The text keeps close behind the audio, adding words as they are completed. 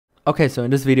Okay, so in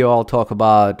this video I'll talk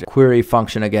about query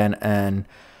function again, and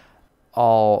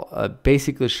I'll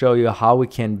basically show you how we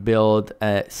can build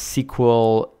a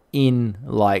SQL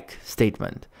in-like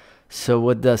statement. So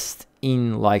what does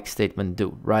in-like statement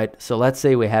do, right? So let's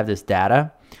say we have this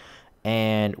data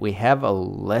and we have a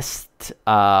list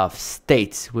of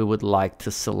states we would like to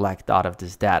select out of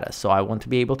this data. So I want to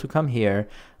be able to come here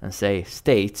and say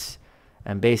states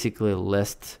and basically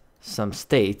list some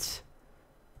states.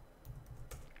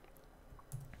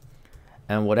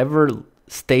 And whatever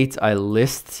states I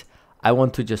list, I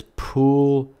want to just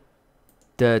pull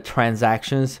the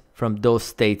transactions from those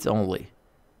states only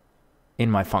in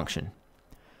my function.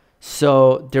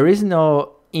 So there is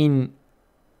no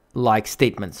in-like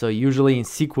statement. So usually in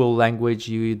SQL language,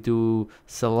 you do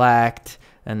select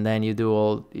and then you do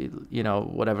all,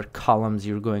 whatever columns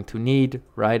you're going to need,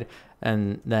 right?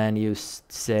 And then you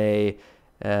say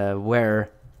where,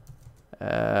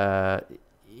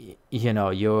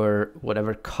 your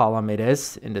whatever column it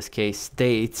is, in this case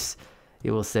states,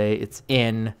 you will say it's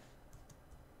in,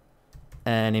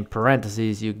 and in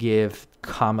parentheses you give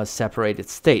comma separated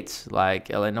states like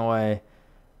Illinois,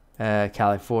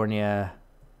 California,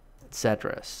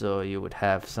 etc. So you would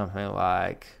have something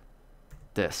like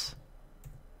this.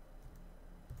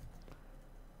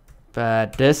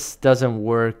 But this doesn't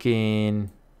work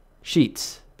in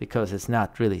Sheets because it's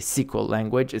not really SQL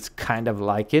language. It's kind of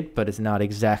like it, but it's not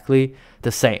exactly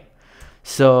the same.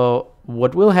 So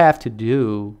what we'll have to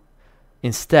do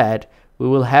instead, we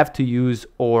will have to use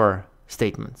OR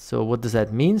statements. So what does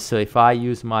that mean? So if I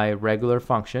use my regular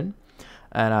function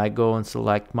and I go and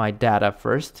select my data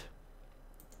first,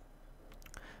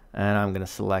 and I'm going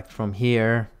to select from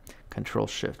here, Control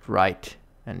Shift right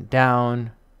and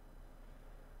down,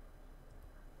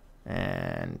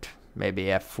 and maybe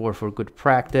F4 for good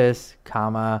practice,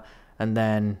 comma, and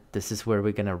then this is where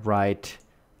we're going to write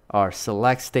our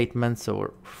select statement.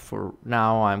 So for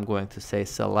now, I'm going to say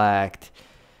select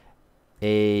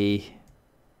A,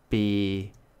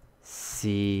 B,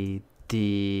 C,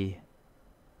 D,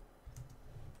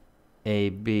 A,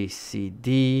 B, C,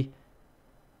 D,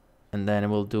 and then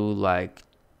we'll do like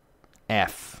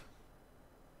F,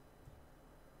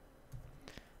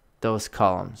 those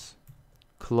columns.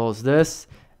 Close this.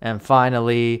 And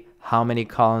finally, how many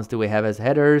columns do we have as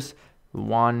headers?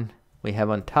 One we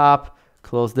have on top.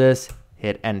 Close this,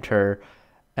 hit enter,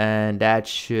 and that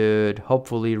should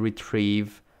hopefully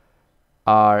retrieve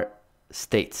our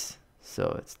states.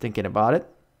 So it's thinking about it.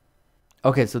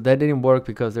 Okay, so that didn't work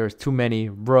because there's too many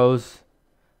rows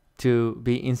to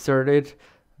be inserted,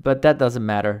 but that doesn't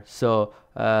matter. So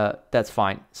that's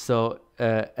fine. So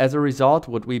as a result,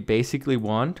 what we basically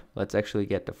want, let's actually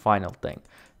get the final thing.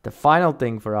 The final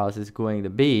thing for us is going to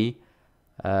be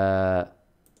to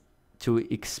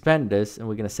expand this, and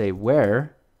we're going to say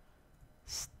where,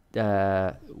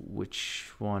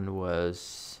 which one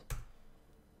was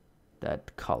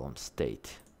that column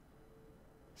state?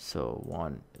 So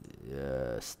one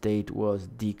state was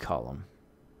D column.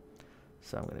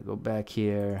 So I'm going to go back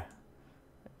here.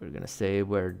 We're going to say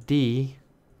where D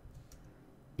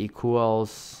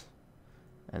equals,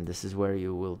 and this is where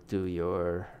you will do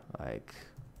your like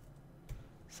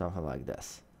something like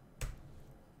this.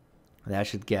 That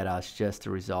should get us just the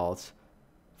results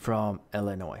from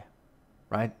Illinois,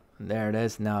 right? And there it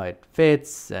is. Now it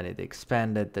fits, and it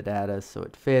expanded the data so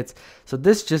it fits. So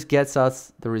this just gets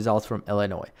us the results from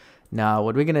Illinois. Now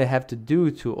what we're going to have to do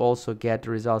to also get the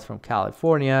results from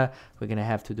California, we're going to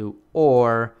have to do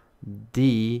OR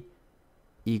D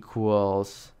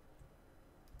equals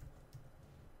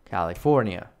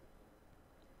California.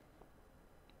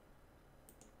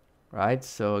 Right,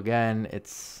 so again,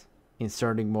 it's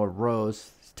inserting more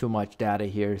rows. It's too much data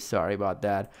here, sorry about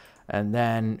that. And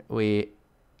then we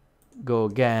go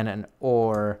again and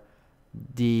OR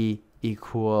D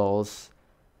equals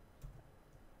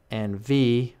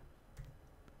NV,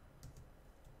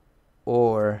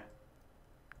 or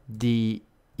D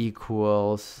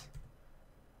equals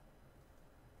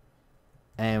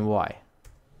NY.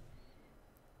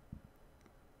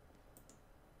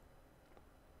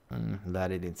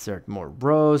 Let it insert more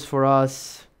rows for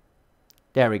us.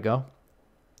 There we go.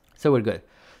 So we're good.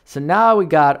 So now we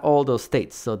got all those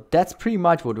states. So that's pretty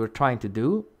much what we're trying to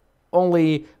do.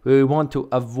 Only we want to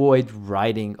avoid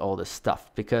writing all this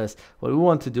stuff, because what we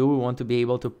want to do, we want to be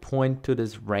able to point to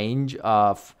this range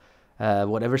of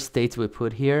whatever states we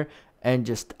put here and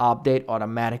just update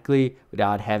automatically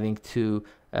without having to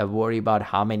worry about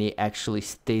how many actually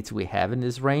states we have in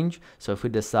this range. So if we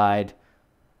decide,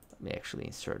 let me actually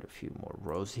insert a few more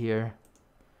rows here.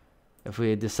 If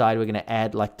we decide we're going to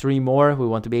add like 3 more, we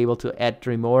want to be able to add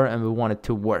 3 more, and we want it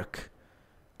to work.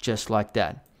 just like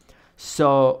that.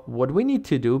 So what we need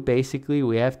to do, basically,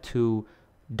 we have to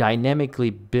dynamically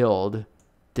build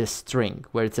this string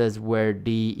where it says where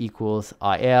d equals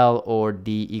il, or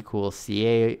d equals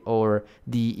ca, or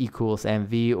d equals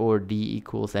mv, or d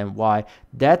equals my.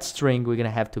 That string we're gonna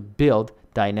have to build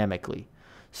dynamically.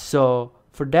 So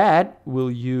for that, we'll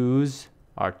use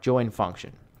our join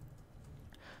function.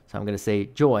 So I'm gonna say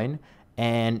join,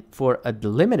 and for a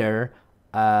delimiter,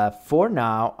 for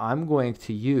now I'm going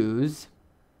to use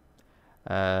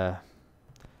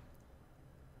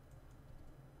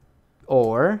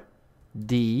or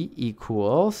d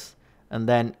equals, and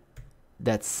then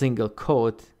that single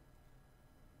quote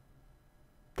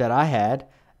that I had,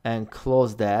 and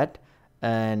close that,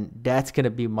 and that's gonna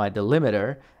be my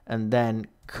delimiter, and then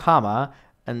comma,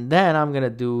 and then I'm gonna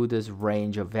do this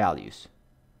range of values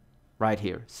right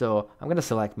here. So I'm gonna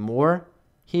select more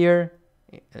here,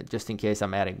 just in case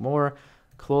I'm adding more,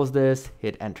 close this,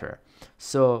 hit enter.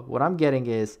 So what I'm getting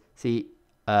is, see,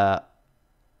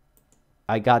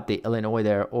 I got the Illinois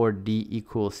there, or d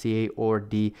equals ca, or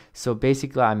d. So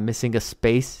basically I'm missing a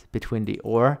space between the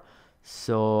or.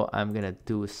 So I'm gonna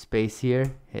do a space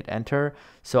here, hit enter.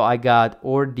 So I got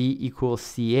or d equals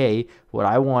ca. What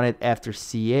I wanted after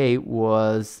ca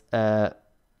was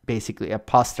basically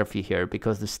apostrophe here,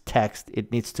 because this text,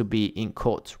 it needs to be in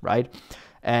quotes, right?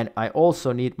 And I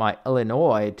also need my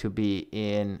Illinois to be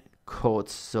in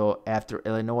quotes. So after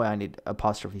Illinois, I need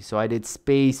apostrophe. So I did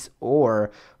space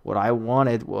or. What I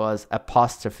wanted was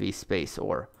apostrophe space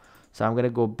or. So I'm gonna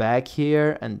go back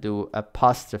here and do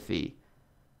apostrophe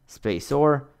space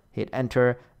or, hit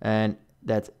enter, and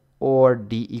that's or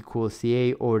d equals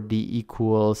ca, or d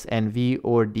equals nv,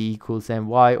 or d equals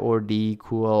my, or d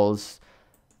equals,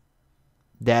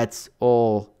 that's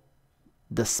all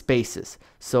the spaces.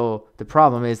 So the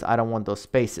problem is I don't want those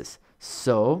spaces.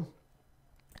 So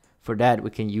for that, we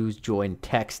can use join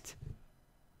text,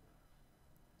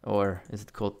 or is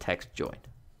it called text join?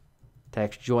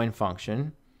 Text join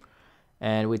function.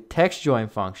 And with text join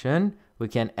function, we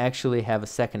can actually have a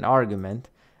second argument,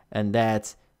 and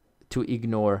that's to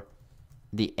ignore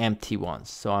the empty ones.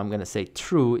 So I'm gonna say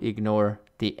true, ignore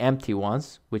the empty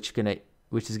ones, which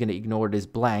is gonna ignore this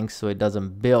blank, so it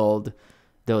doesn't build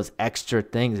those extra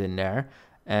things in there.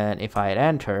 And if I hit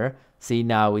enter, see,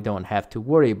 now we don't have to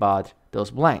worry about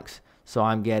those blanks. So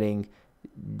I'm getting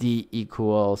d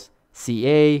equals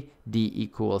ca, d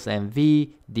equals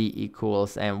mv, d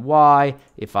equals my.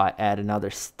 If I add another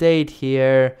state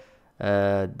here,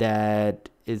 that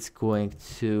is going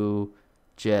to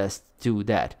just do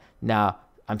that. Now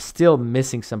I'm still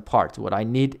missing some parts. What I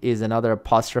need is another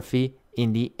apostrophe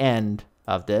in the end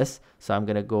of this. So I'm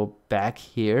gonna go back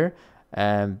here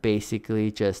and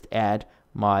basically just add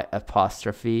my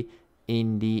apostrophe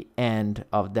in the end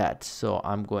of that. So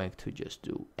I'm going to just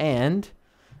do and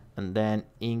then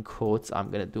in quotes I'm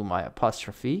gonna do my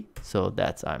apostrophe. So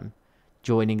that's, I'm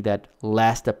joining that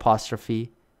last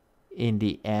apostrophe in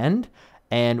the end.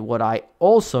 And what I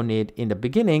also need in the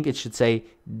beginning, it should say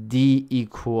d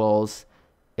equals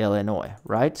Illinois,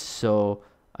 right? So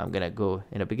I'm gonna go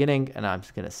in the beginning and I'm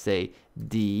just gonna say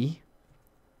d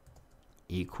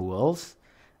equals,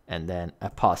 and then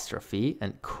apostrophe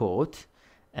and quote,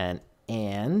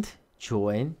 and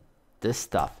join this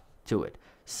stuff to it.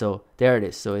 So there it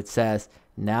is. So it says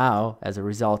now, as a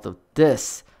result of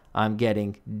this, I'm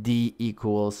getting d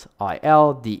equals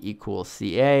il, d equals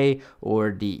ca,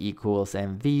 or d equals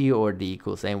mv, or d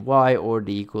equals my, or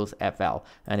d equals fl.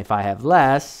 And if I have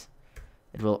less,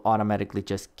 it will automatically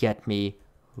just get me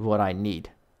what I need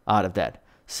out of that.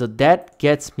 So that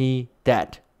gets me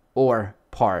that or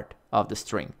part of the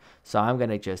string. So I'm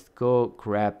gonna just go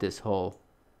grab this whole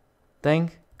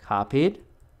thing, copy it,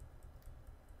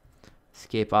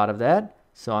 escape out of that.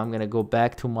 So I'm gonna go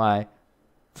back to my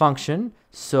function.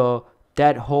 So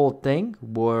that whole thing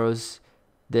was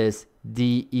this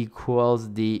d equals,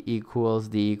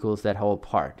 that whole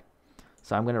part.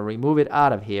 So I'm gonna remove it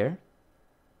out of here.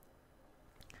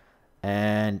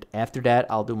 And after that,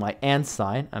 I'll do my and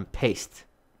sign and paste.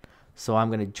 So I'm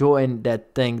gonna join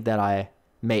that thing that I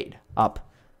made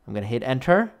up. I'm gonna hit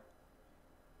enter.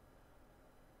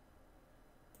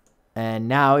 And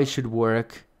now it should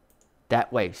work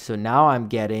that way. So now I'm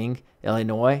getting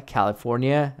Illinois,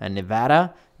 California, and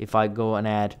Nevada. If I go and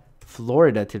add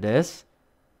Florida to this,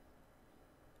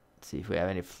 let's see if we have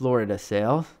any Florida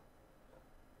sales.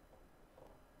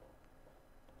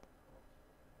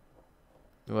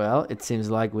 Well, it seems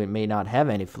like we may not have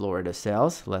any Florida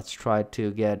sales. Let's try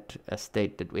to get a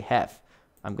state that we have.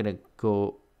 I'm gonna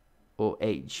go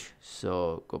OH.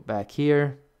 So go back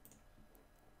here.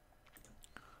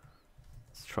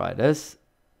 Let's try this.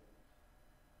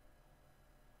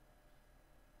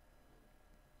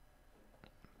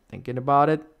 thinking about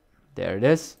it. There it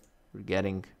is. We're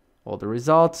getting all the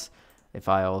results. If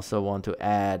I also want to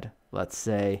add, let's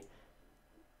say,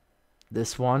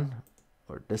 this one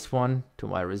or this one to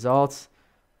my results,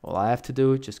 all I have to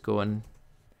do is just go and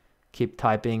keep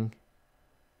typing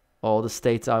all the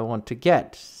states I want to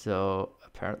get. So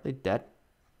apparently that,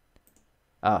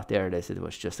 there it is. It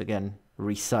was just, again,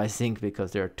 resizing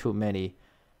because there are too many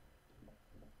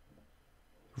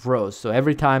rows. So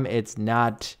every time it's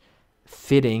not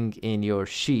fitting in your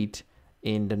sheet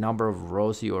in the number of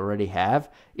rows you already have,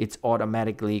 it's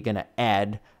automatically gonna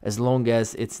add, as long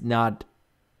as it's not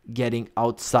getting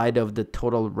outside of the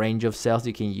total range of cells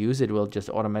you can use. It will just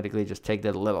automatically just take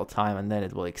that little time, and then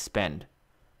it will expand.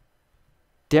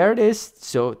 There it is.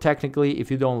 So technically, if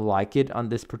you don't like it on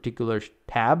this particular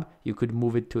tab, you could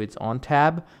move it to its own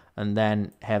tab and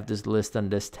then have this list on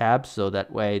this tab, so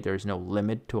that way there's no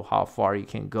limit to how far you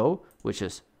can go, which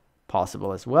is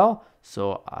possible as well.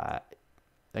 So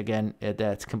again,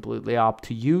 that's completely up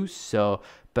to you. So,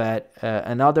 but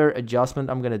another adjustment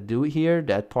I'm gonna do here,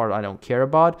 that part I don't care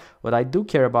about. What I do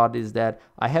care about is that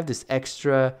I have this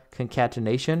extra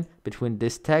concatenation between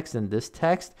this text and this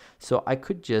text. So I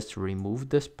could just remove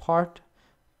this part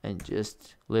and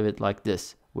just leave it like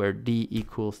this, where D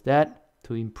equals that,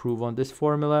 to improve on this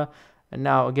formula. And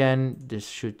now again, this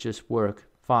should just work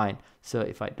fine. So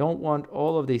if I don't want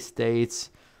all of these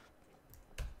states,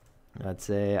 let's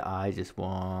say I just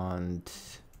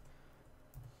want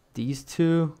these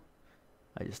two,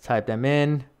 I just type them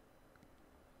in,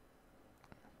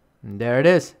 and there it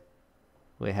is.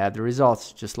 We have the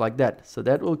results just like that. So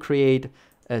that will create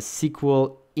a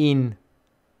SQL in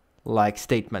like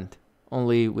statement,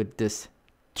 only with this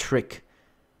trick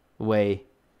way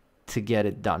to get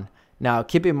it done. Now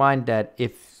keep in mind that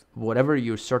if whatever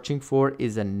you're searching for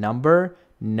is a number,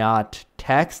 not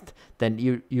text, then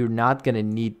you're not gonna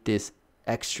need this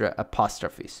extra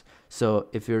apostrophes. So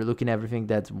if you're looking at everything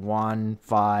that's 1,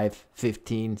 5,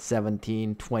 15,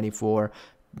 17, 24,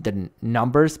 the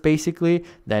numbers basically,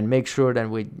 then make sure that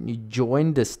when you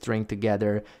join the string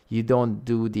together, you don't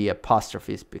do the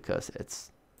apostrophes, because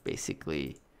it's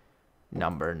basically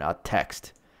number, not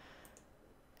text.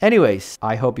 Anyways,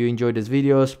 I hope you enjoyed this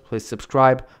videos. Please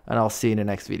subscribe, and I'll see you in the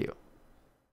next video.